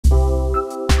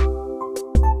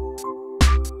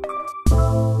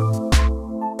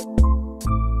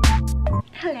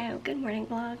Hello, good morning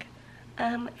vlog.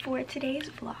 For today's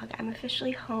vlog, I'm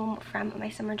officially home from my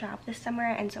summer job this summer,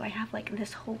 and so I have like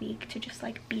this whole week to just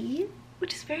like be,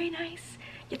 which is very nice.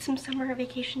 Get some summer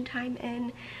vacation time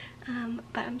in.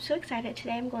 But I'm so excited.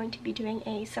 Today I'm going to be doing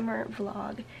a summer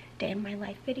vlog day in my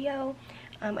life video.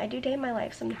 I do day in my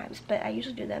life sometimes, but I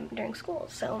usually do them during school,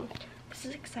 so this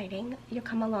is exciting. You'll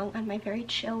come along on my very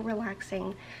chill,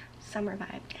 relaxing summer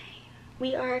vibe day.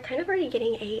 We are kind of already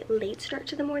getting a late start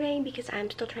to the morning because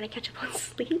I'm still trying to catch up on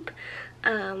sleep.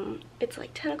 It's like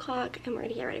 10 o'clock and we're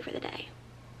gonna get ready for the day.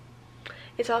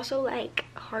 It's also like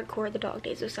hardcore the dog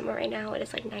days of summer right now. It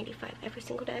is like 95 every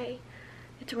single day.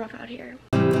 It's rough out here.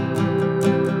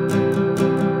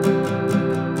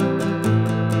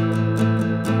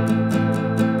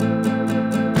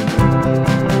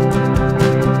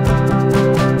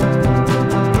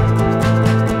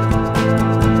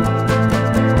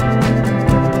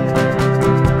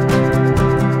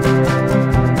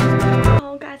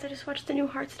 Watch the new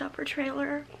Heartstopper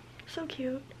trailer. So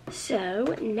cute.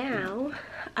 So now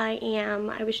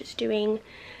I was just doing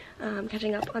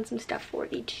catching up on some stuff for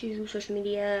the 2 social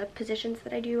media positions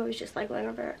that I do. I was just like going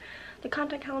over the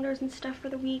content calendars and stuff for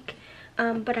the week.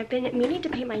 But I've been meaning to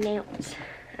paint my nails.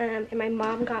 And my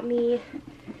mom got me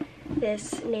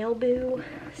this nail boo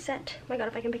set. Oh my god,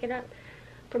 if I can pick it up,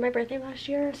 for my birthday last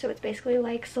year. So it's basically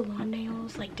like salon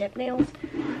nails, like dip nails.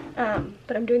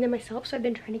 But I'm doing them myself, so I've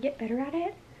been trying to get better at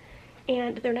it.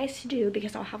 And they're nice to do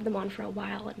because I'll have them on for a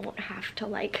while and won't have to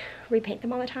like repaint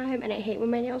them all the time, and I hate when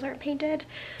my nails aren't painted.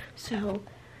 So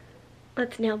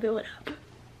let's nail boo it up.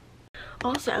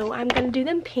 Also, I'm gonna do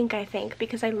them pink, I think,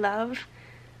 because I love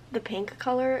the pink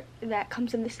color that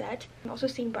comes in the set. I'm also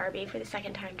seeing Barbie for the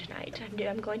 2nd time tonight.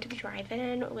 I'm going to the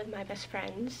drive-in with my best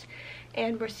friends,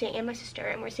 and my sister,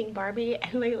 and we're seeing Barbie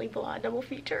and Legally Blonde double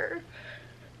feature.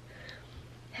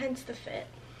 Hence the fit.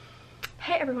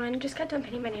 Hey everyone, just got done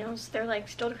painting my nails. They're like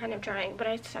still kind of drying, but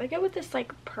I decided to go with this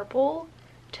like purple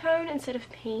tone instead of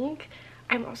pink.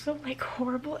 I'm also like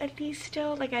horrible at these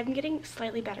still. Like I'm getting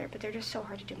slightly better, but they're just so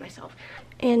hard to do myself.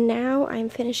 And now I'm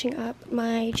finishing up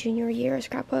my junior year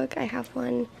scrapbook. I have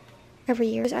one every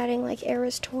year. I was adding like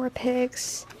Eras Tour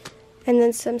pics and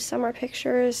then some summer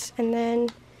pictures, and then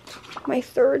my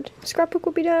 3rd scrapbook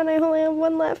will be done. I only have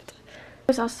 1 left.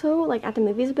 I was also like at the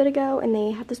movies a bit ago, and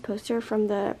they had this poster from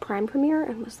the Prime premiere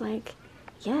and was like,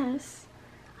 yes,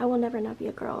 I will never not be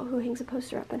a girl who hangs a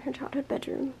poster up in her childhood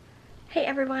bedroom. Hey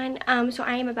everyone, so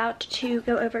I am about to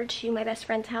go over to my best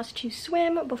friend's house to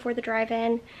swim before the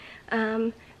drive-in.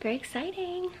 Very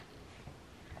exciting.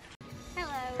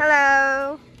 Hello.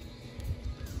 Hello.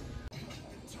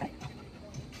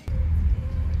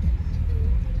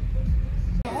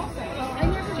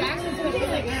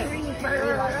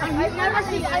 I've never